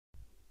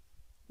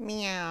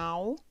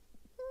Meow.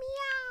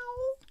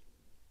 Meow.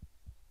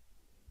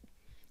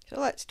 So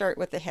let's start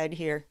with the head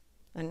here.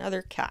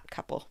 Another cat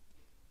couple.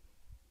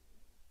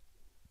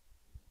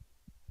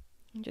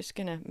 I'm just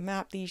going to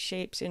map these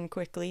shapes in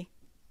quickly.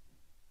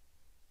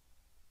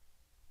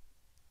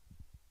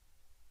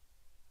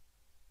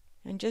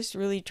 And just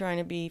really trying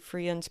to be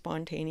free and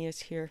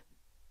spontaneous here.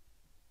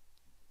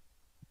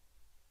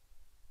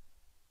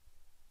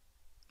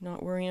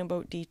 Not worrying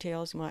about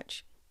details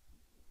much.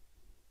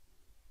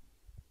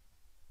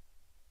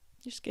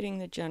 Just getting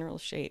the general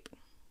shape.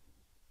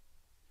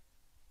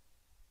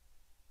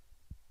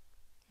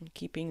 And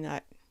keeping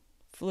that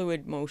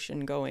fluid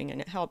motion going,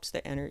 and it helps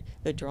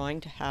the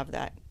drawing to have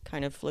that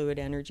kind of fluid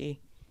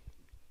energy.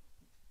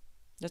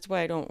 That's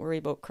why I don't worry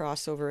about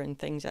crossover and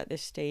things at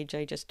this stage.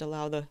 I just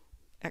allow the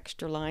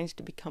extra lines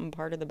to become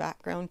part of the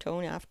background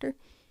tone after.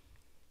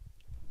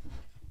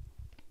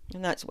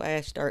 And that's why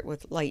I start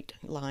with light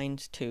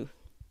lines too,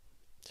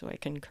 so I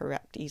can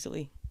correct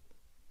easily.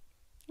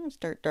 I'll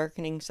start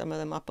darkening some of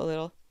them up a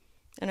little,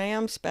 and I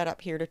am sped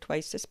up here to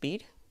twice the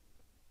speed.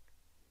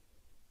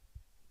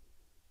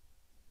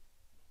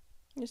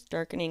 Just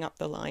darkening up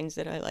the lines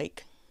that I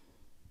like.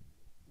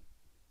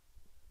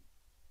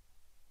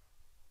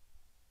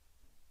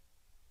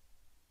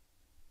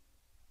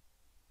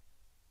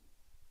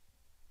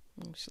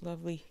 Those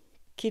lovely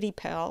kitty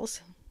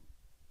pals.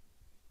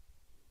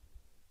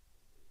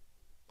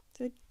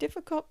 It's a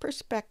difficult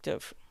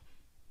perspective.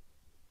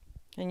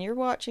 And you're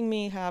watching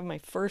me have my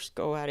first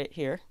go at it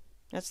here.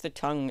 That's the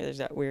tongue. There's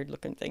that weird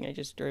looking thing I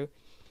just drew.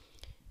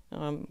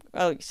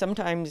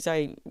 Sometimes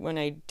when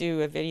I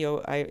do a video,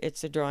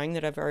 it's a drawing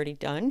that I've already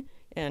done,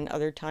 and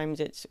other times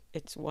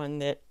it's one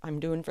that I'm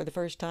doing for the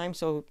first time.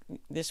 So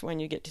this one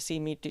you get to see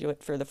me do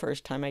it for the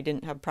first time. I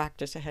didn't have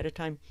practice ahead of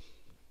time.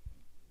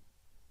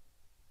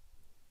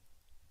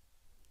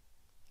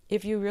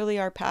 If you really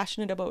are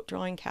passionate about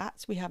drawing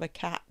cats, we have a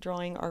cat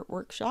drawing art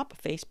workshop,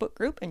 a Facebook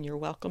group, and you're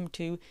welcome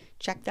to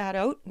check that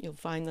out. You'll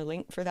find the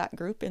link for that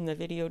group in the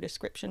video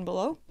description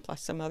below,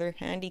 plus some other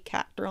handy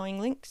cat drawing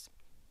links.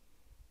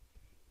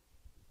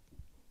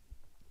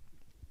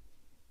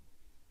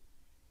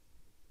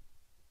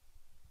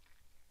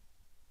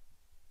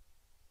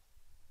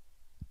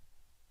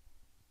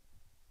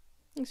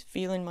 Just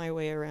feeling my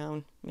way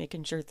around,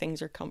 making sure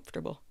things are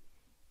comfortable.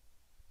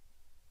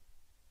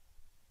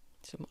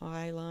 Some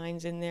eye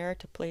lines in there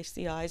to place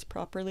the eyes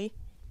properly.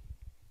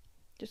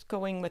 Just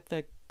going with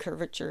the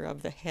curvature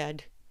of the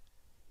head.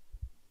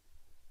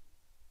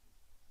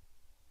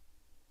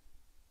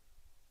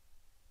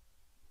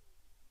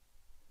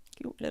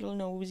 Cute little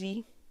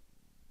nosy.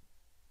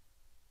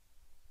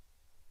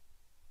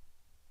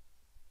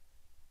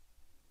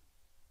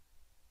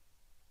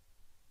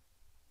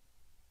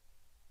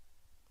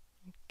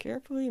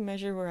 Carefully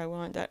measure where I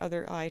want that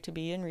other eye to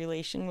be in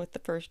relation with the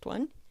first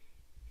one.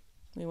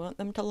 We want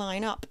them to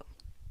line up.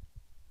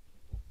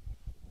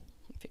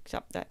 Fix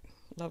up that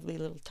lovely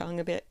little tongue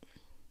a bit.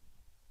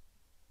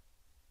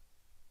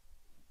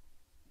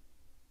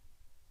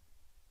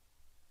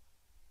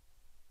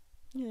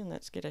 And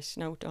let's get a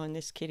snout on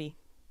this kitty.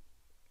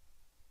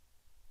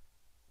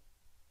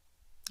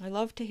 I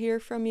love to hear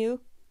from you.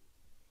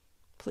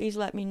 Please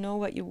let me know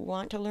what you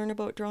want to learn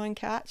about drawing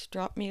cats.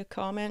 Drop me a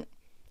comment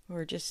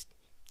or just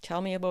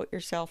tell me about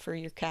yourself or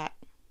your cat.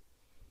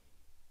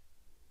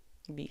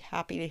 I'd be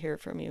happy to hear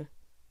from you.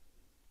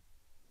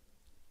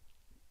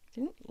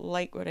 Didn't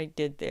like what I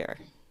did there.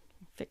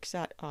 Fix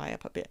that eye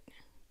up a bit.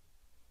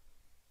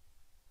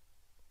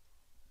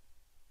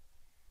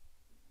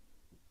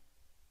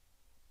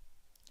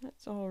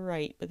 That's all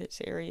right, but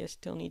this area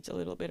still needs a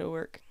little bit of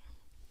work.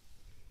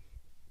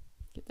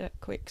 Get that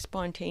quick,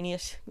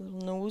 spontaneous little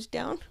nose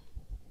down.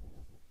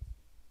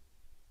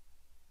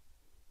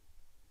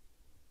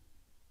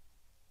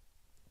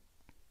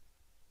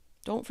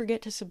 Don't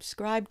forget to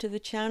subscribe to the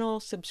channel.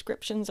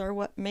 Subscriptions are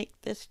what make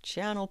this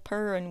channel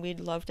purr, and we'd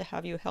love to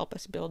have you help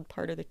us build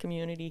part of the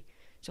community.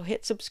 So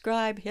hit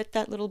subscribe, hit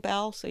that little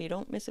bell so you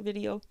don't miss a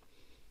video.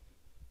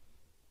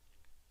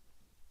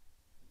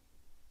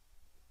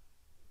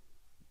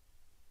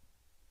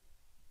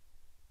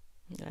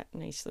 That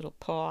nice little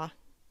paw,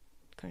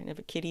 kind of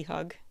a kitty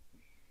hug.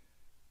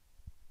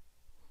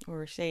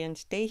 Or saying,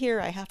 stay here,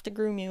 I have to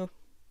groom you.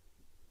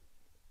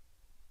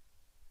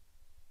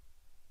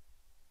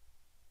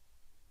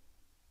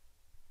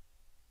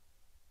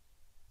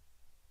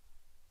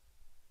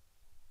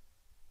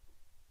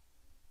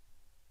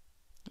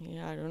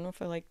 Yeah, I don't know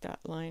if I like that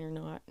line or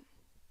not.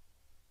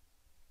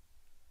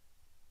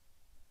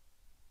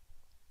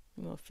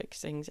 We'll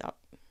fix things up.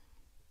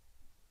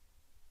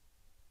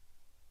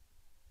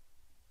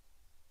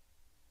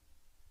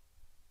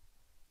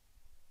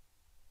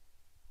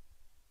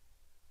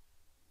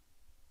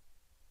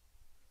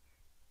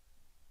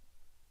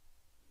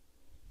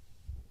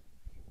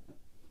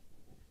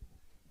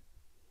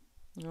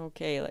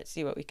 Okay, let's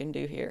see what we can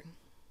do here.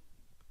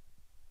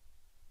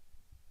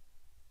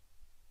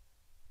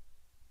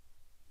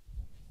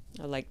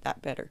 I like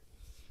that better.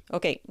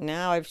 Okay,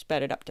 now I've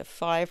sped it up to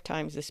 5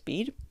 times the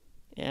speed,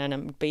 And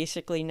I'm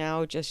basically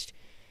now just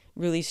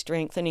really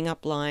strengthening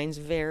up lines,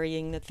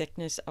 varying the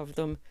thickness of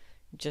them,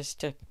 just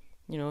to,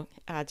 you know,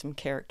 add some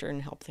character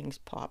and help things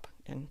pop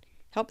and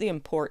help the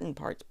important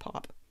parts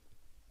pop.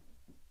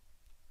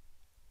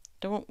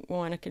 Don't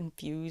want to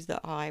confuse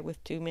the eye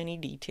with too many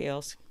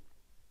details.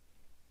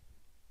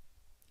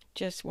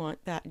 Just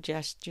want that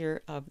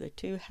gesture of the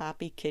two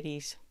happy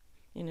kitties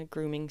in a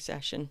grooming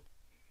session.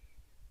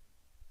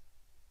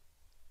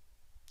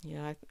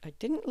 Yeah, I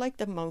didn't like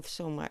the mouth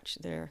so much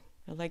there.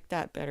 I like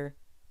that better.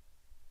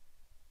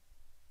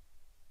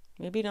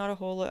 Maybe not a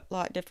whole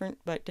lot different,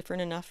 but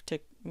different enough to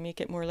make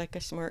it more like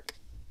a smirk.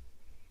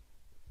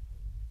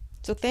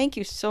 So thank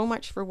you so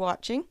much for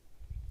watching.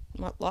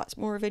 Lots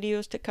more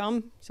videos to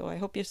come, so I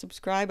hope you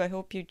subscribe. I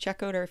hope you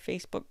check out our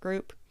Facebook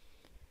group,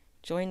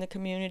 join the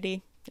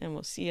community, and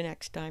we'll see you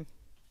next time.